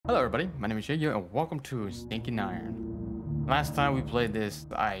Hello everybody, my name is Shaggy and welcome to Stinking Iron. Last time we played this,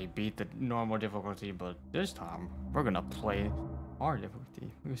 I beat the normal difficulty, but this time we're gonna play hard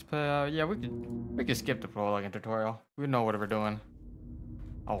difficulty. We just play, yeah, we could skip the prologue and tutorial. We know what we're doing.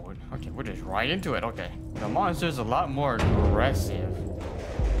 Oh, okay, we're just right into it. Okay, the monster's a lot more aggressive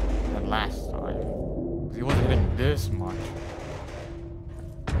than last time. He wasn't hitting this much.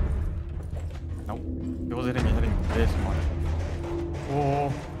 Nope, he wasn't hitting this much.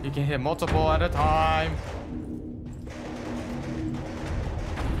 Oh, you can hit multiple at a time.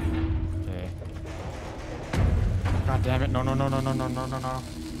 Okay. God damn it. No, no, no, no, no, no, no, no, no.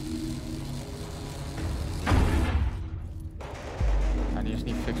 I just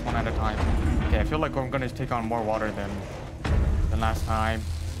need to fix one at a time. Okay, I feel like I'm gonna take on more water than last time.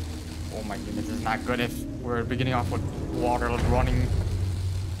 Oh my goodness, this is not good if we're beginning off with water running.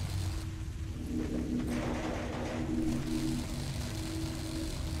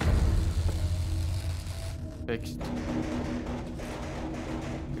 Fixed.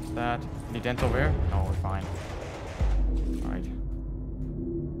 Fix that. Any dent over here? No, we're fine. Alright.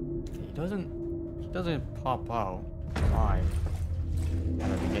 He doesn't pop out live at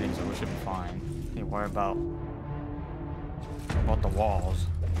the beginning, so we should be fine. Hey, worry about the walls.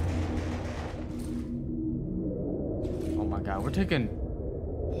 Oh my god, we're taking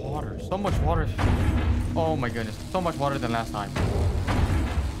water. So much water. Oh my goodness. So much water than last time.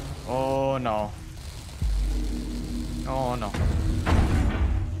 Oh no. Oh no.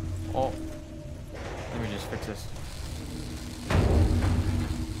 Oh. Let me just fix this.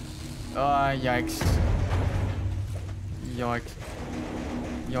 Yikes. Yikes.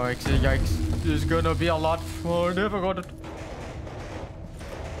 Yikes, yikes. This is gonna be a lot more difficult.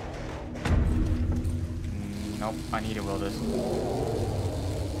 Nope, I need to will this.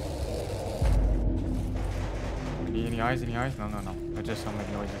 Any eyes? Any eyes? No, no, no. It's just some make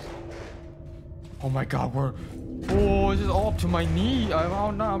noises. Oh my god, oh, this is all up to my knee. Oh,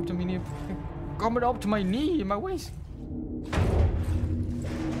 not up to my knee. Coming up to my knee in my waist.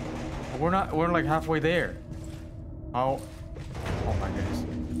 We're like halfway there. Oh my goodness.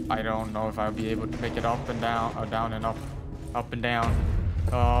 I don't know if I'll be able to make it up and down, or down and up and down,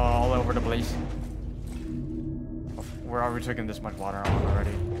 all over the place. We're already taking this much water on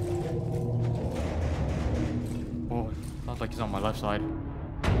already. Oh, sounds like he's on my left side.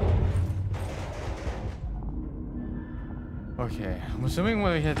 Okay, I'm assuming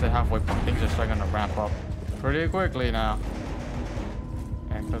when we hit the halfway point, things are starting to ramp up pretty quickly now.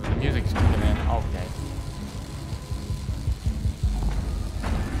 And because the music's kicking in. Okay.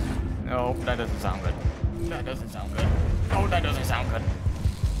 Nope, that doesn't sound good. That doesn't sound good. Oh, that doesn't sound good.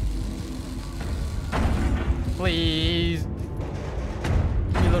 Please.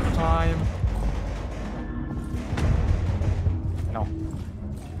 Give me a little time. No.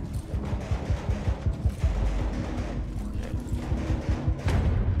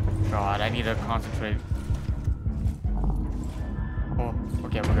 God, I need to concentrate. Oh,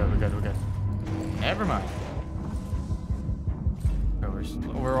 okay, we're good. Never mind. Okay,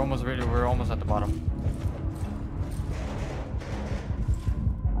 we're almost ready. We're almost at the bottom.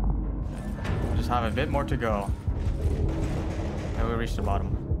 We just have a bit more to go. And we reach the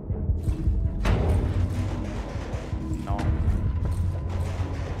bottom. No.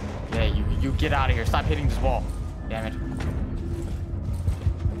 Yeah, you get out of here. Stop hitting this wall. Damn it.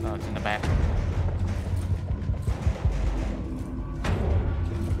 Oh, it's in the back.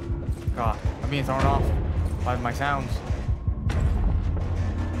 God, I'm being thrown off by my sounds.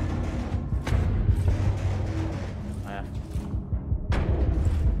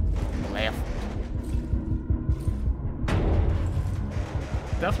 Left.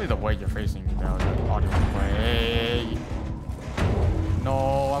 Definitely the way you're facing the audio way.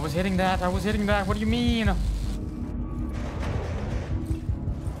 No, I was hitting that. What do you mean?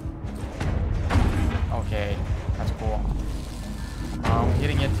 Okay, that's cool.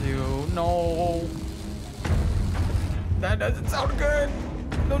 Hitting it too. No. That doesn't sound good.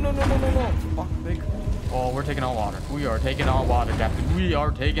 No. Fuck, big. Oh, we're taking on water. We are taking on water, Captain. We are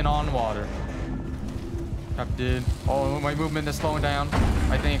taking on water. Captain. Oh, my movement is slowing down,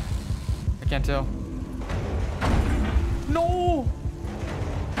 I think. I can't tell. No.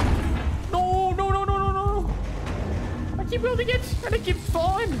 No. I keep building it, and it keeps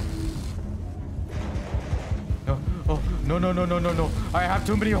falling. Oh, no. I have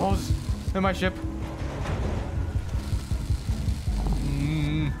too many holes in my ship.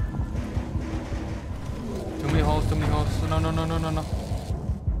 Too many holes. No.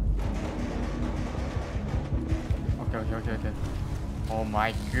 Okay. Oh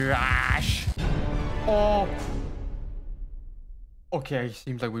my gosh. Oh. Okay,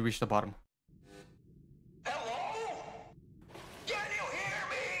 seems like we reached the bottom. Hello? Can you hear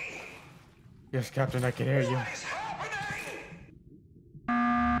me? Yes, Captain, I can hear you. What is happening?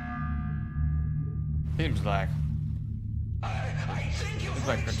 Seems like I think you've Seems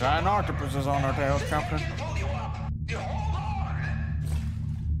like a reached giant the octopus is on our tails, bottom. Captain. I can pull you up. You hold on.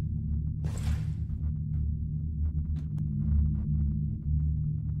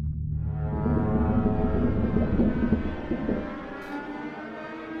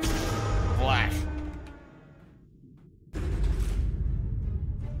 Flash.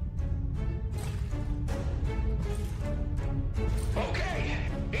 Okay,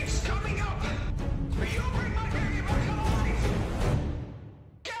 it's coming up. You bring my baby back alive.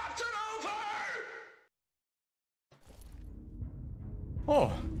 Captain over.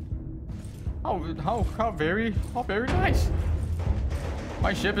 Oh. How very nice.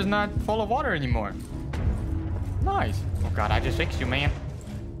 My ship is not full of water anymore. Nice. Oh god, I just fixed you, man.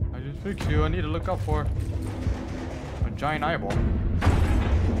 I just fixed you. I need to look up for a giant eyeball.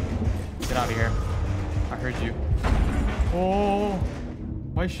 Get out of here. I heard you. Oh,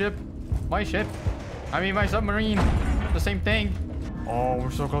 my ship. My ship. I mean, my submarine. The same thing. Oh,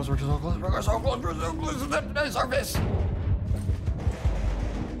 we're so close. We're so close. We're so close. We're so close to the surface.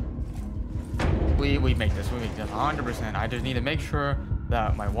 We make this. We make this 100%. I just need to make sure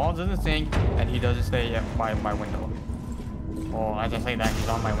that my wall doesn't sink and he doesn't stay at my window. Oh, as I say that, he's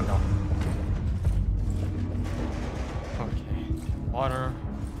on my window. Okay. Water.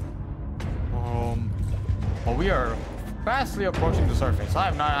 Well, we are fastly approaching the surface. I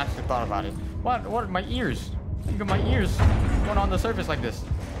have not actually thought about it. What? My ears. Think of my ears going on the surface like this.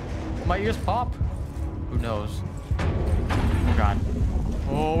 Will my ears pop? Who knows? Oh god.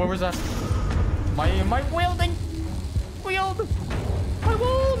 Oh, where was that? My welding! Weld! My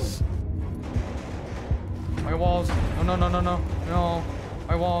walls! My walls. No, no, no, no, no. No.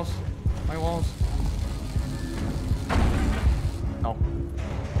 My walls. My walls. No.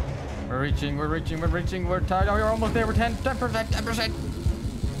 We're reaching, we're reaching, we're reaching. We're tired. Oh, you're almost there. We're 10%, 10%.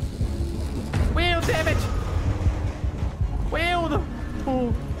 Weld, damn it! Weld!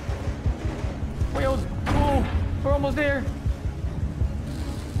 Oh. Weld! Oh, we're almost there.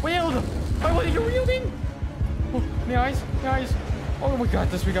 Weld! Oh, what are you wielding? Oh, my eyes, my eyes. Oh, we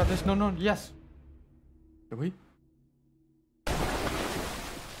got this, we got this. No, no, yes. Did we?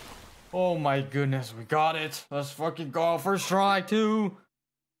 Oh my goodness, we got it. Let's fucking go. First try, too.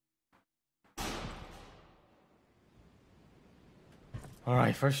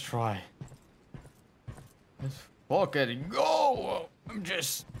 Alright, first try. Let's fucking go. I'm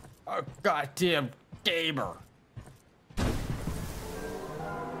just a goddamn gamer.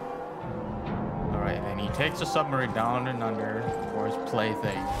 Alright, and then he takes the submarine down and under for his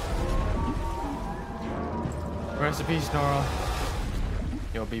plaything. Rest in peace, Nora.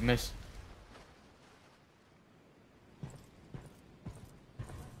 You'll be missed.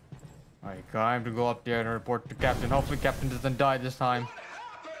 Alright, time to go up there and report to Captain. Hopefully Captain doesn't die this time. What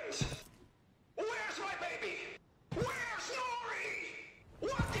happened? Where's my baby? Where's Nori?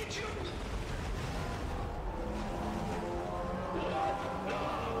 What did you...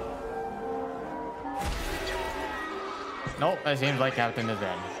 Nope, it seems like Captain is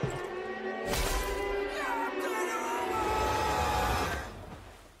dead.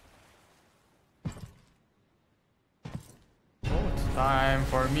 Oh, it's time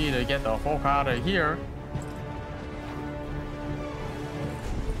for me to get the fuck out of here.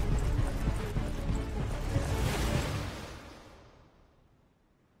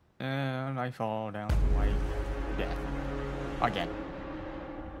 And I fall down to my death. Again.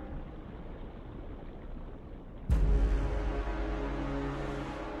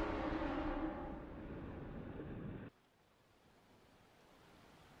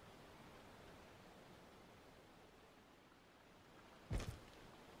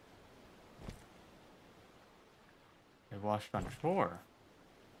 They washed on shore.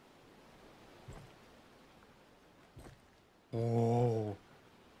 Oh.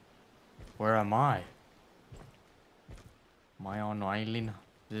 Where am I? Am I on an island?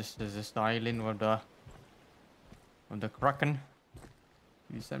 Is this the island with the Kraken?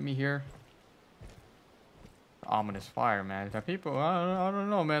 You sent me here? Ominous fire, man. The people, I don't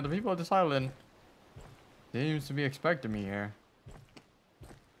know, man. The people of this island seems to be expecting me here.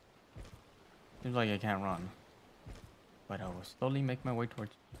 Seems like I can't run. But I will slowly make my way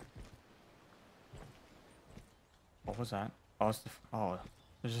towards... What was that? Oh,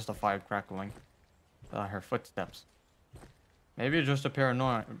 it's just a fire crackling. Her footsteps. Maybe it's just a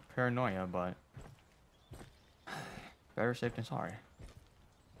paranoia, but... Better safe than sorry.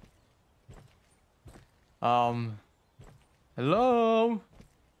 Hello?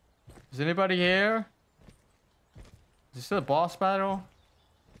 Is anybody here? Is this still a boss battle?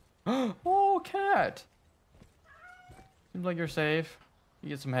 Oh, cat! Seems like you're safe. You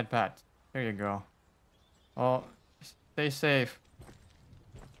get some head pats. There you go. Oh, stay safe.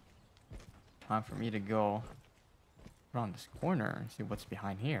 Time for me to go around this corner and see what's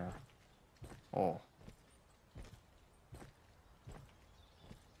behind here. Oh.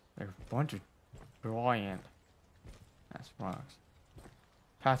 There's a bunch of giant ass rocks.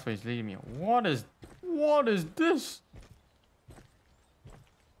 Pathways leading me. What is this?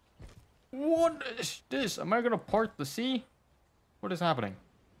 What is this? Am I gonna part the sea? What is happening?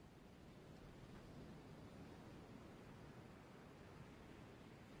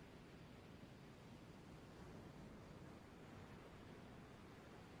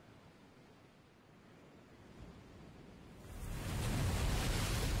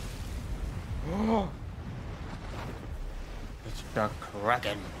 It's the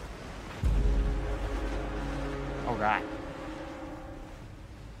Kraken. Oh god.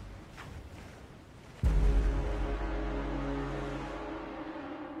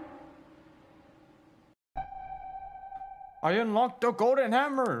 I unlocked the golden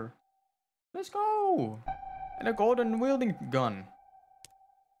hammer. Let's go. And a golden wielding gun.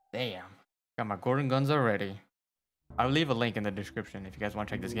 Damn. Got my golden guns already. I'll leave a link in the description if you guys want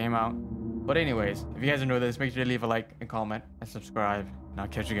to check this game out. But anyways, if you guys enjoyed this, make sure to leave a like and comment and subscribe. And I'll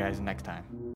catch you guys next time.